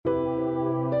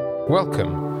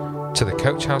Welcome to the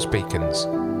Coach House Beacons.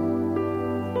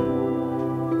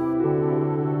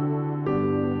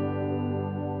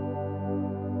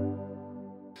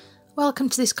 Welcome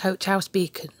to this Coach House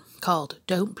Beacon called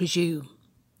Don't Presume.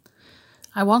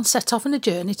 I once set off on a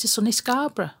journey to sunny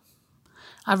Scarborough.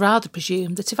 I rather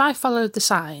presumed that if I followed the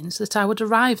signs that I would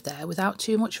arrive there without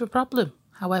too much of a problem.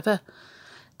 However,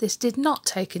 this did not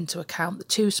take into account the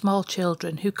two small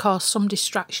children who caused some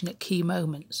distraction at key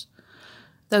moments.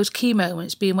 Those key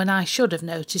moments being when I should have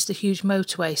noticed the huge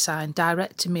motorway sign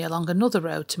directing me along another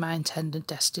road to my intended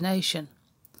destination.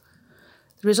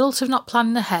 The result of not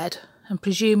planning ahead and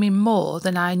presuming more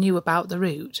than I knew about the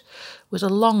route was a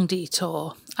long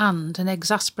detour and an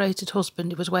exasperated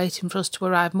husband who was waiting for us to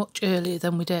arrive much earlier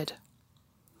than we did.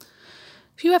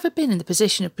 Have you ever been in the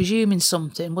position of presuming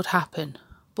something would happen,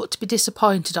 but to be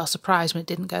disappointed or surprised when it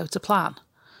didn't go to plan?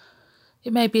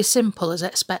 It may be as simple as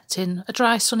expecting a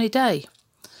dry sunny day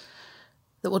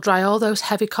that will dry all those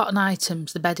heavy cotton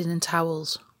items, the bedding and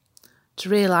towels, to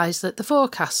realise that the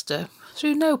forecaster,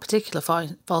 through no particular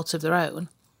fault of their own,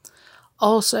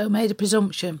 also made a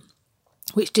presumption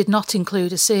which did not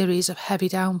include a series of heavy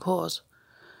downpours.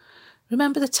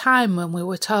 Remember the time when we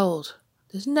were told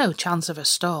there's no chance of a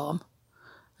storm,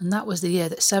 and that was the year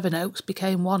that Sevenoaks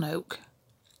became One Oak.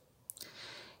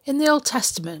 In the Old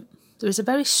Testament, there is a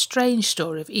very strange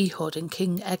story of Ehud and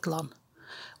King Eglon,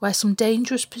 where some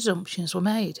dangerous presumptions were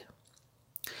made.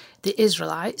 The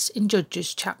Israelites in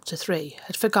Judges chapter 3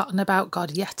 had forgotten about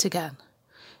God yet again,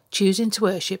 choosing to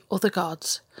worship other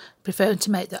gods, preferring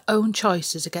to make their own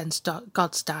choices against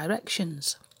God's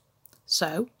directions.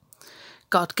 So,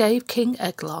 God gave King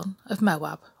Eglon of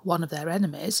Moab, one of their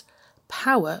enemies,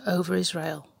 power over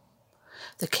Israel.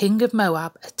 The king of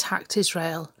Moab attacked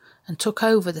Israel and took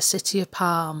over the city of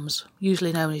palms,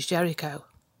 usually known as Jericho.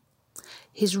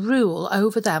 His rule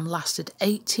over them lasted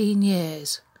 18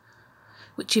 years,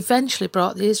 which eventually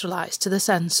brought the Israelites to their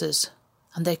senses,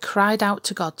 and they cried out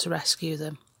to God to rescue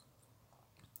them.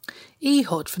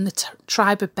 Ehud from the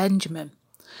tribe of Benjamin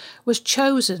was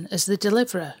chosen as the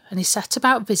deliverer, and he set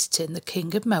about visiting the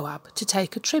king of Moab to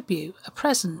take a tribute, a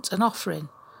present, an offering.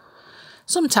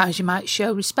 Sometimes you might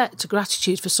show respect or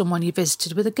gratitude for someone you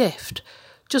visited with a gift,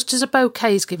 just as a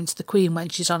bouquet is given to the queen when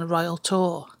she's on a royal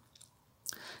tour.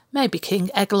 Maybe King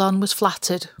Eglon was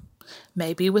flattered.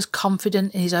 Maybe he was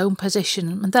confident in his own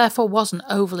position and therefore wasn't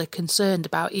overly concerned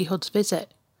about Ehud's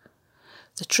visit.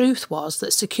 The truth was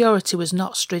that security was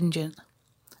not stringent,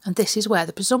 and this is where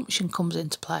the presumption comes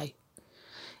into play.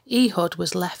 Ehud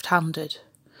was left-handed,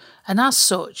 and as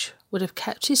such would have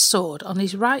kept his sword on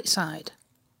his right side.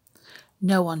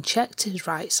 No one checked his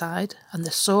right side, and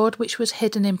the sword which was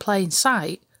hidden in plain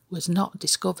sight was not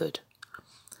discovered.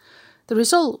 The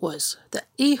result was that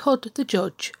Ehud the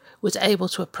judge was able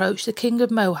to approach the king of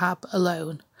Moab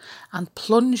alone and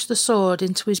plunge the sword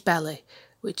into his belly,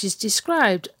 which is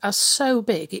described as so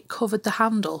big it covered the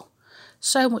handle,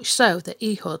 so much so that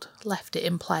Ehud left it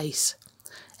in place,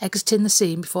 exiting the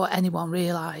scene before anyone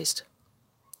realised.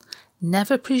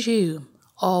 Never presume,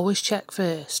 always check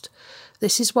first.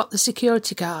 This is what the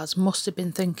security guards must have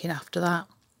been thinking after that.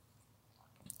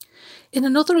 In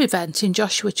another event in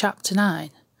Joshua chapter 9,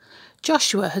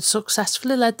 Joshua had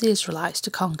successfully led the Israelites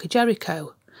to conquer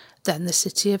Jericho, then the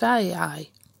city of Ai.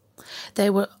 They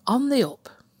were on the up.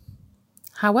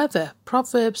 However,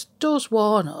 Proverbs does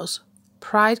warn us,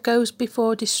 pride goes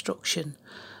before destruction,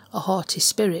 a haughty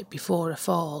spirit before a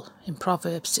fall, in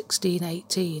Proverbs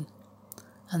 16:18.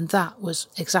 And that was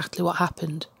exactly what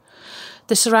happened.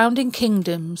 The surrounding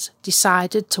kingdoms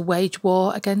decided to wage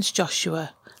war against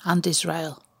Joshua and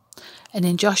Israel. And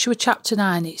in Joshua chapter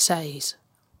 9 it says,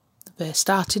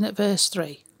 starting at verse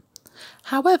 3,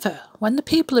 "However, when the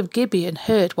people of Gibeon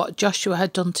heard what Joshua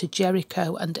had done to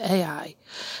Jericho and Ai,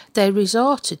 they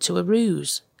resorted to a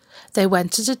ruse. They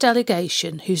went as a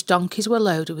delegation whose donkeys were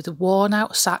loaded with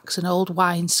worn-out sacks and old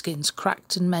wineskins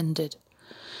cracked and mended.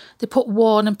 They put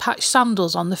worn and patched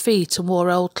sandals on their feet and wore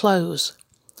old clothes.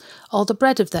 All the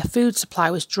bread of their food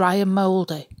supply was dry and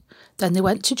mouldy. Then they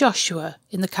went to Joshua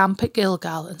in the camp at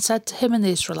Gilgal and said to him and the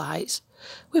Israelites,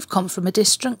 'We've come from a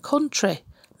distant country.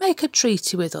 Make a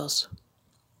treaty with us.'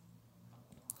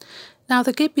 Now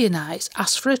the Gibeonites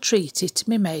asked for a treaty to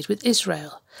be made with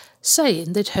Israel,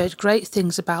 saying they'd heard great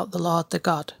things about the Lord their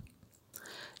God.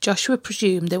 Joshua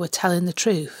presumed they were telling the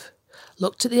truth,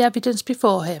 looked at the evidence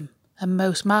before him, and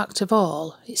most marked of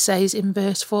all, it says in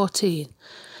verse 14,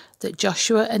 that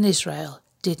Joshua and Israel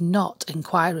did not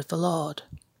inquire of the Lord.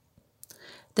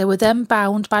 They were then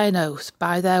bound by an oath,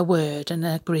 by their word and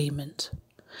an agreement,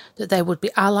 that they would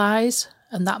be allies,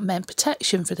 and that meant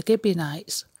protection for the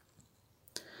Gibeonites.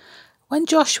 When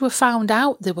Joshua found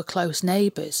out they were close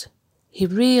neighbours, he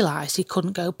realised he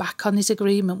couldn't go back on his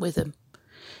agreement with them.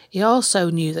 He also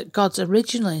knew that God's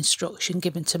original instruction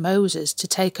given to Moses to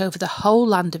take over the whole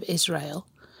land of Israel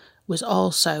was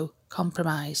also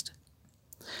compromised.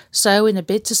 So, in a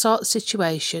bid to sort the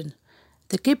situation,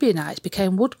 the Gibeonites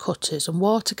became woodcutters and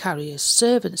water carriers,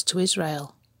 servants to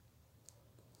Israel.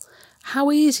 How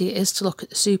easy it is to look at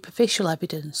the superficial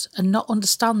evidence and not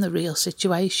understand the real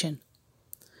situation.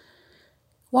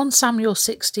 1 Samuel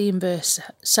 16 verse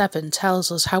 7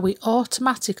 tells us how we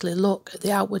automatically look at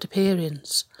the outward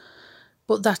appearance,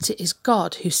 but that it is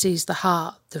God who sees the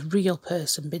heart, the real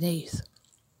person beneath.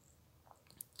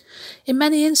 In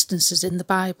many instances in the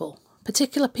Bible,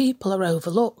 particular people are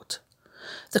overlooked.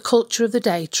 The culture of the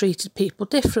day treated people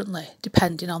differently,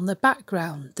 depending on their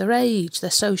background, their age, their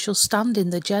social standing,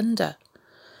 their gender.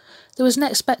 There was an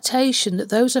expectation that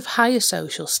those of higher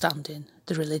social standing,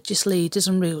 the religious leaders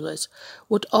and rulers,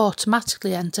 would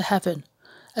automatically enter heaven,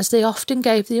 as they often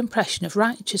gave the impression of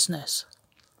righteousness.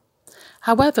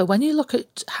 However, when you look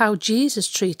at how Jesus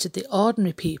treated the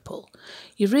ordinary people,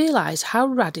 you realise how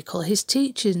radical his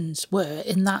teachings were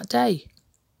in that day.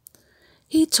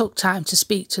 He took time to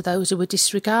speak to those who were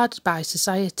disregarded by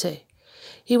society.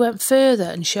 He went further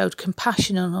and showed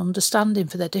compassion and understanding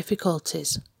for their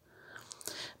difficulties.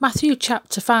 Matthew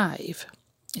chapter 5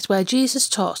 is where Jesus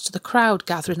talks to the crowd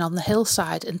gathering on the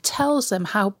hillside and tells them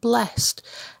how blessed,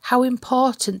 how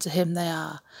important to him they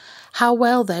are, how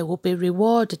well they will be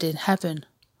rewarded in heaven.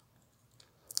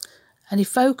 And he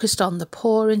focused on the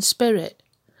poor in spirit,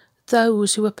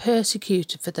 those who were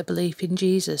persecuted for their belief in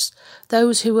Jesus,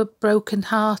 those who were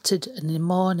broken-hearted and in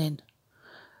mourning,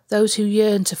 those who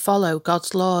yearn to follow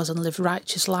God's laws and live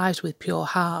righteous lives with pure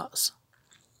hearts.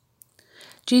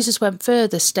 Jesus went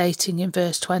further, stating in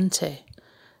verse 20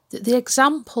 that the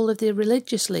example of the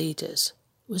religious leaders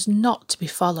was not to be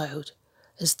followed,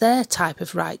 as their type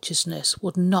of righteousness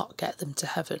would not get them to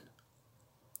heaven.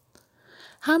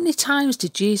 How many times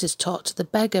did Jesus talk to the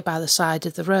beggar by the side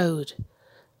of the road,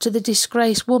 to the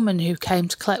disgraced woman who came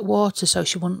to collect water so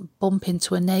she wouldn't bump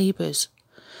into her neighbours,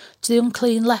 to the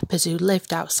unclean lepers who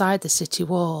lived outside the city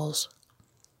walls?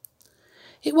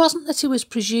 It wasn't that he was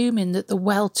presuming that the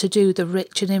well-to-do, the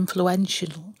rich and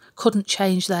influential couldn't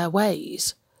change their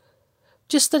ways,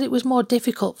 just that it was more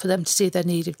difficult for them to see their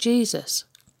need of Jesus.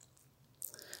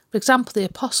 For example, the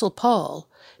Apostle Paul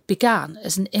began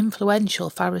as an influential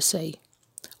Pharisee,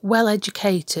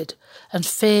 well-educated and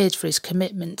feared for his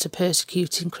commitment to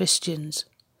persecuting Christians.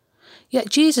 Yet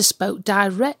Jesus spoke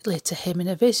directly to him in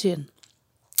a vision,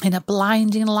 in a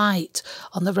blinding light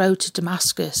on the road to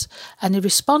Damascus, and he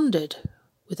responded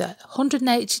with a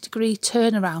 180-degree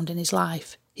turnaround in his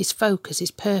life, his focus,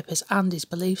 his purpose and his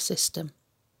belief system.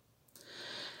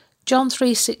 John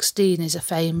 3:16 is a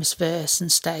famous verse and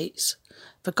states,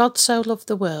 "For God so loved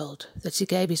the world that he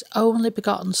gave his only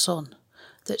begotten Son,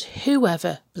 that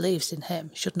whoever believes in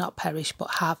him should not perish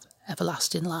but have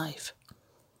everlasting life."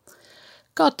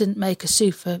 God didn't make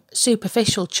a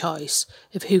superficial choice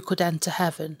of who could enter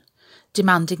heaven,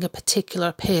 demanding a particular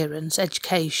appearance,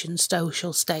 education,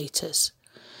 social status.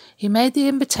 He made the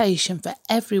invitation for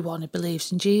everyone who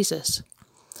believes in Jesus.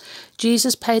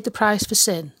 Jesus paid the price for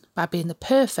sin by being the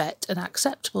perfect and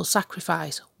acceptable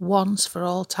sacrifice once for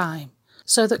all time,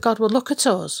 so that God will look at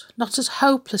us not as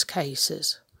hopeless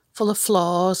cases, full of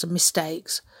flaws and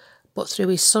mistakes, but through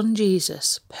his Son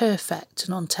Jesus, perfect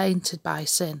and untainted by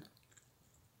sin.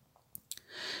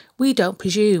 We don't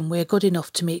presume we are good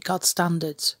enough to meet God's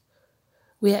standards.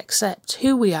 We accept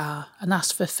who we are and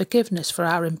ask for forgiveness for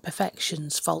our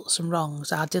imperfections, faults and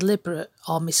wrongs, our deliberate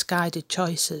or misguided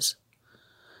choices.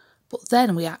 But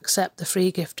then we accept the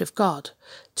free gift of God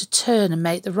to turn and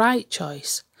make the right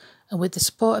choice, and with the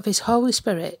support of his Holy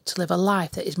Spirit to live a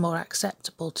life that is more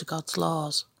acceptable to God's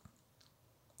laws.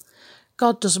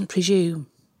 God doesn't presume.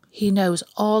 He knows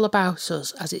all about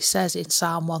us, as it says in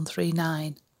Psalm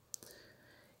 139.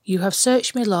 "You have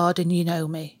searched me, Lord, and you know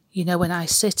me. You know when I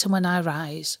sit and when I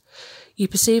rise. You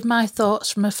perceive my thoughts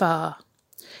from afar.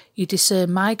 You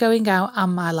discern my going out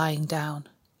and my lying down.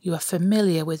 You are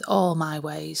familiar with all my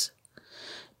ways.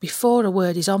 Before a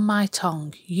word is on my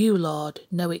tongue, you, Lord,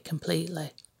 know it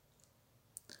completely."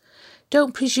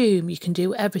 Don't presume you can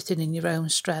do everything in your own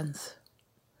strength,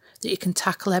 that you can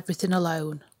tackle everything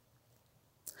alone.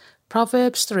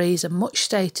 Proverbs 3 is a much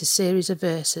stated series of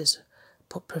verses,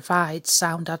 but provides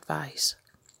sound advice.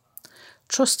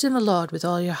 Trust in the Lord with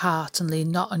all your heart and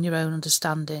lean not on your own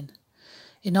understanding.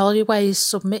 In all your ways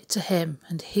submit to him,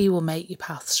 and he will make your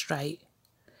path straight.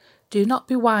 Do not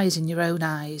be wise in your own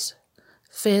eyes.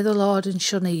 Fear the Lord and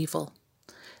shun evil.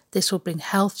 This will bring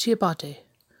health to your body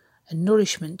and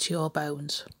nourishment to your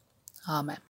bones.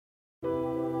 Amen.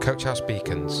 Coach House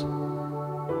Beacons,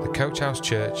 the Coach House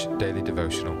Church Daily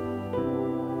Devotional.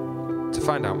 To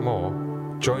find out more,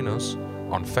 join us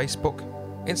on Facebook,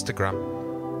 Instagram,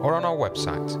 or on our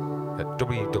website at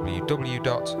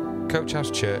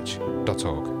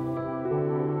www.coachhousechurch.org.